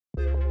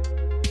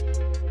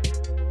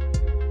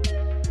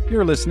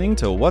You're listening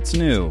to What's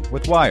New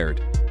with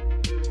Wired.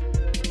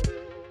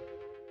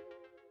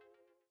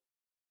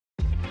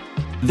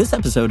 This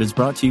episode is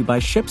brought to you by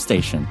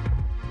ShipStation.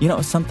 You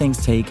know, some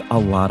things take a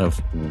lot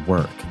of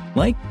work,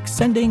 like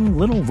sending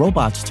little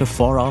robots to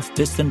far-off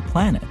distant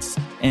planets.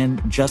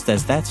 And just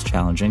as that's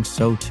challenging,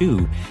 so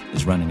too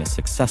is running a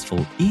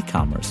successful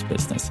e-commerce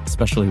business,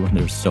 especially when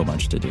there's so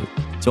much to do.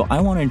 So I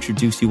want to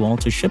introduce you all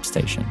to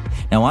ShipStation.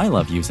 Now, I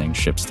love using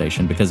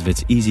ShipStation because of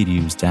its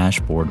easy-to-use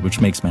dashboard,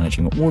 which makes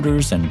managing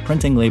orders and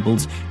printing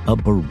labels a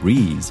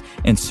breeze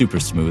and super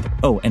smooth.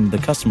 Oh, and the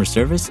customer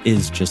service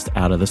is just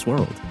out of this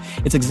world.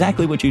 It's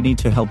exactly what you need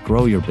to help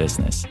grow your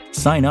business.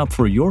 Sign up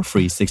for your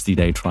free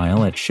 60-day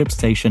trial at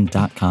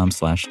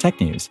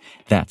shipstation.com/technews.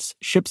 That's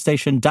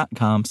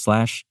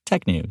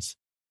shipstation.com/technews.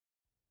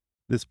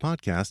 This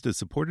podcast is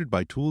supported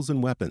by Tools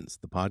and Weapons,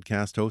 the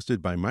podcast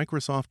hosted by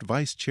Microsoft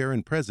Vice Chair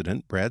and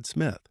President Brad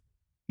Smith.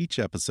 Each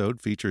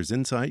episode features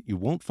insight you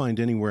won't find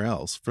anywhere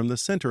else from the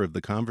center of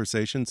the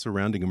conversation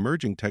surrounding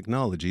emerging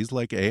technologies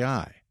like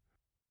AI.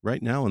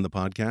 Right now on the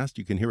podcast,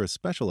 you can hear a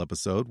special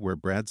episode where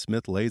Brad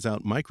Smith lays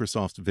out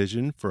Microsoft's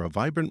vision for a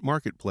vibrant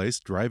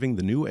marketplace driving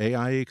the new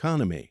AI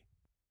economy.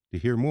 To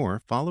hear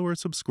more, follow or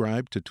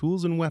subscribe to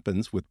Tools and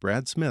Weapons with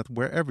Brad Smith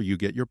wherever you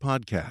get your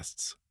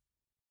podcasts.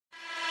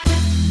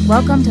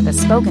 Welcome to the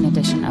spoken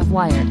edition of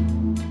Wired.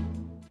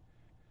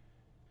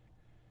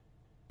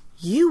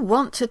 You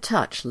Want to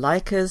Touch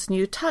Leica's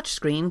New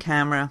Touchscreen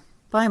Camera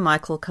by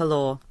Michael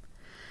Kalor.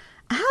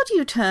 How do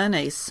you turn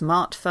a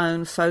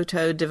smartphone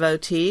photo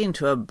devotee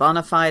into a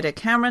bona fide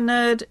camera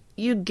nerd?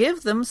 You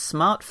give them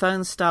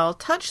smartphone-style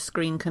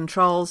touchscreen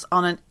controls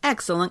on an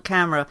excellent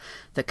camera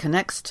that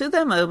connects to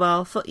their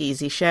mobile for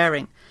easy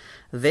sharing.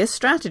 This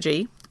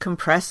strategy,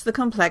 compress the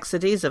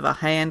complexities of a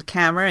high-end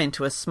camera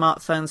into a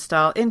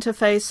smartphone-style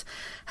interface,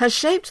 has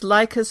shaped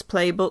Leica's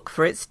playbook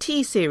for its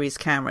T-series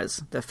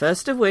cameras, the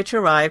first of which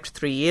arrived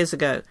 3 years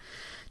ago.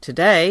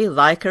 Today,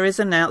 Leica is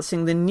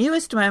announcing the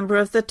newest member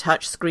of the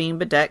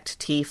touchscreen-bedecked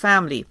T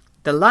family,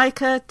 the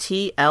Leica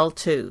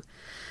TL2.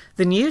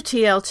 The new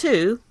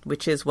TL2,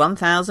 which is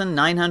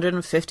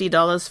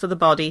 $1,950 for the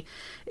body,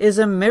 is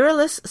a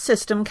mirrorless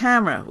system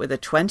camera with a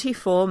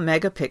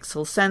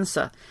 24-megapixel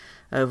sensor.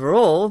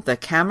 Overall, the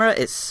camera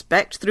is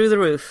spec'd through the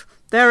roof.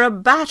 There are a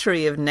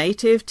battery of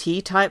native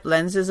T-type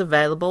lenses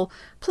available,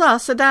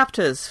 plus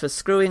adapters for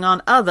screwing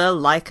on other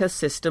Leica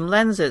system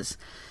lenses.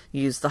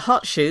 Use the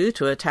hot shoe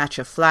to attach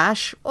a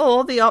flash,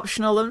 or the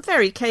optional and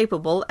very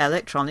capable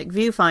electronic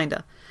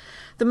viewfinder.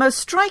 The most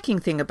striking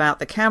thing about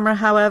the camera,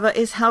 however,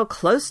 is how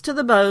close to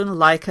the bone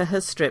Leica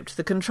has stripped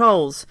the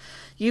controls.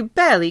 You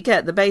barely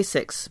get the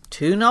basics.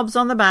 2 knobs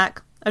on the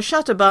back, a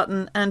shutter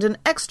button, and an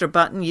extra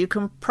button you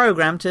can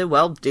program to,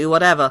 well, do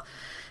whatever.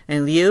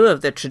 In lieu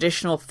of the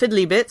traditional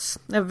fiddly bits,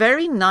 a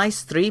very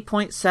nice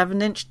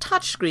 3.7-inch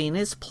touchscreen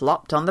is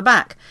plopped on the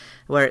back,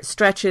 where it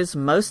stretches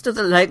most of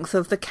the length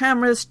of the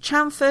camera's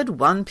chamfered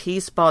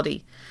one-piece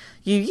body.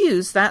 You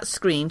use that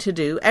screen to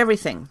do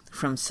everything,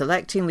 from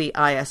selecting the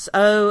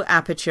ISO,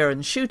 aperture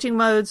and shooting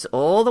modes,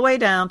 all the way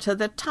down to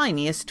the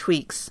tiniest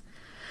tweaks.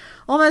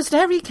 Almost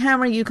every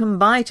camera you can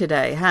buy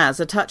today has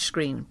a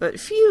touchscreen, but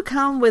few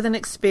come with an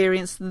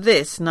experience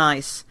this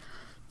nice.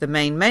 The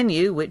main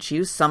menu, which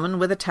you summon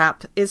with a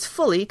tap, is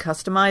fully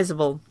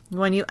customizable.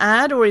 When you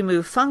add or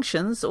remove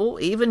functions, or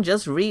even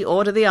just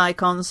reorder the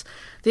icons,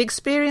 the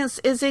experience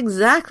is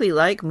exactly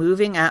like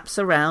moving apps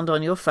around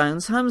on your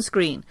phone's home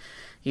screen.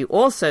 You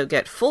also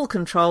get full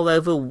control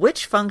over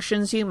which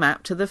functions you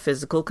map to the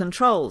physical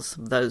controls,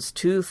 those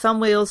 2 thumb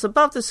wheels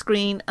above the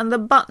screen and the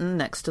button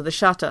next to the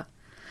shutter.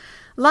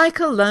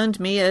 Leica loaned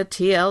me a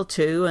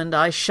TL2 and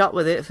I shot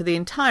with it for the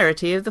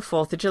entirety of the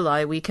 4th of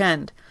July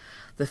weekend.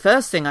 The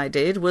first thing I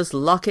did was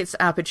lock its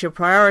aperture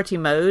priority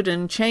mode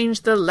and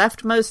change the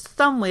leftmost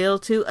thumb wheel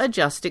to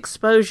adjust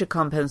exposure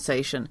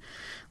compensation.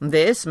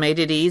 This made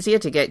it easier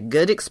to get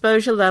good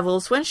exposure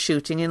levels when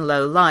shooting in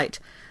low light,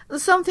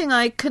 something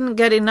I couldn't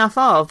get enough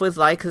of with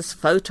Leica's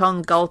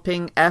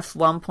photon-gulping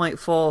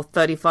f1.4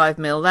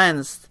 35mm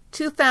lens.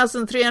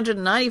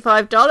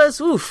 $2,395?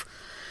 Oof!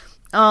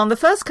 On the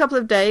first couple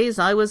of days,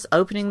 I was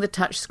opening the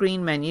touchscreen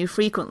menu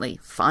frequently,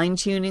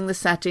 fine-tuning the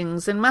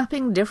settings and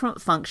mapping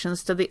different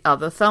functions to the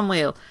other thumb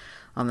wheel.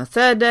 On the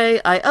 3rd day,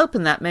 I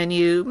opened that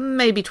menu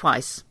maybe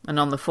twice, and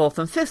on the 4th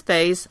and 5th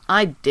days,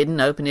 I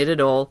didn't open it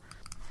at all.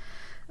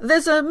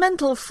 There's a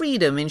mental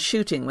freedom in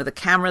shooting with a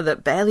camera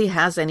that barely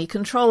has any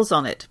controls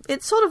on it.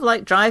 It's sort of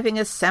like driving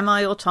a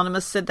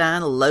semi-autonomous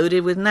sedan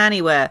loaded with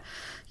nannyware.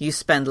 You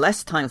spend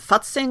less time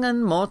futzing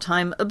and more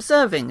time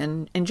observing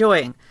and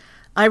enjoying.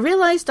 I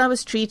realized I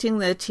was treating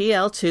the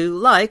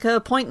TL2 like a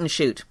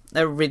point-and-shoot,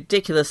 a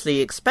ridiculously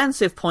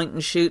expensive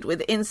point-and-shoot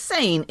with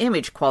insane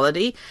image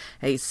quality,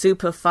 a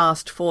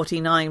super-fast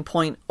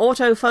 49-point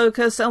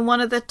autofocus, and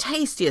one of the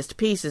tastiest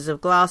pieces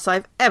of glass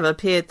I've ever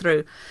peered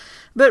through.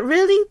 But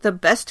really, the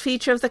best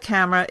feature of the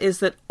camera is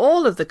that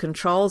all of the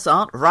controls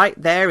aren't right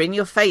there in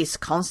your face,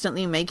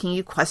 constantly making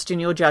you question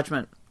your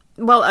judgment.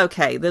 Well,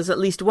 okay, there's at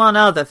least one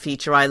other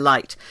feature I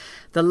liked,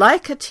 the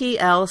Leica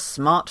TL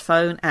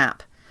smartphone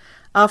app.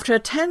 After a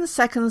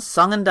 10-second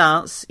song and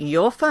dance,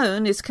 your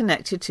phone is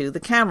connected to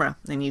the camera,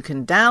 and you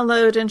can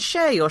download and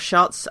share your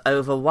shots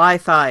over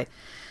Wi-Fi.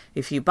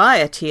 If you buy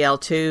a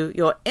TL2,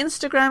 your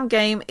Instagram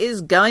game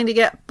is going to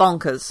get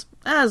bonkers,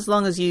 as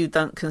long as you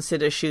don't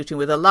consider shooting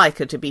with a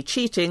Leica to be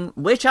cheating,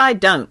 which I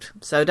don't,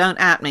 so don't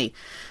at me.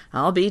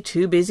 I'll be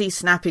too busy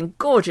snapping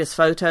gorgeous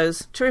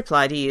photos to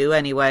reply to you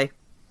anyway.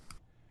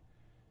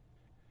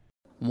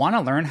 Want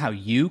to learn how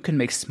you can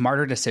make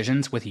smarter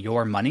decisions with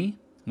your money?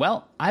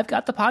 Well, I've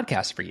got the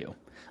podcast for you.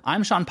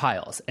 I'm Sean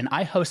Piles, and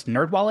I host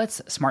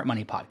NerdWallet's Smart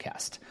Money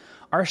Podcast.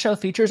 Our show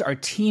features our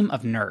team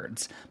of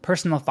nerds,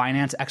 personal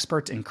finance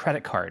experts in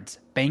credit cards,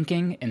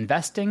 banking,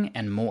 investing,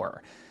 and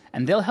more.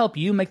 And they'll help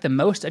you make the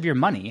most of your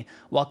money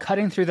while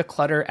cutting through the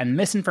clutter and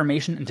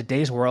misinformation in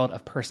today's world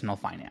of personal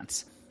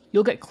finance.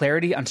 You'll get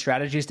clarity on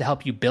strategies to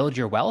help you build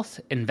your wealth,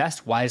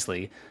 invest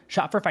wisely,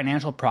 shop for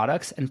financial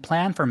products, and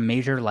plan for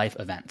major life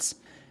events.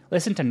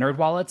 Listen to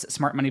NerdWallet's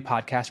Smart Money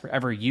Podcast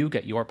wherever you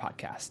get your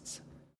podcasts.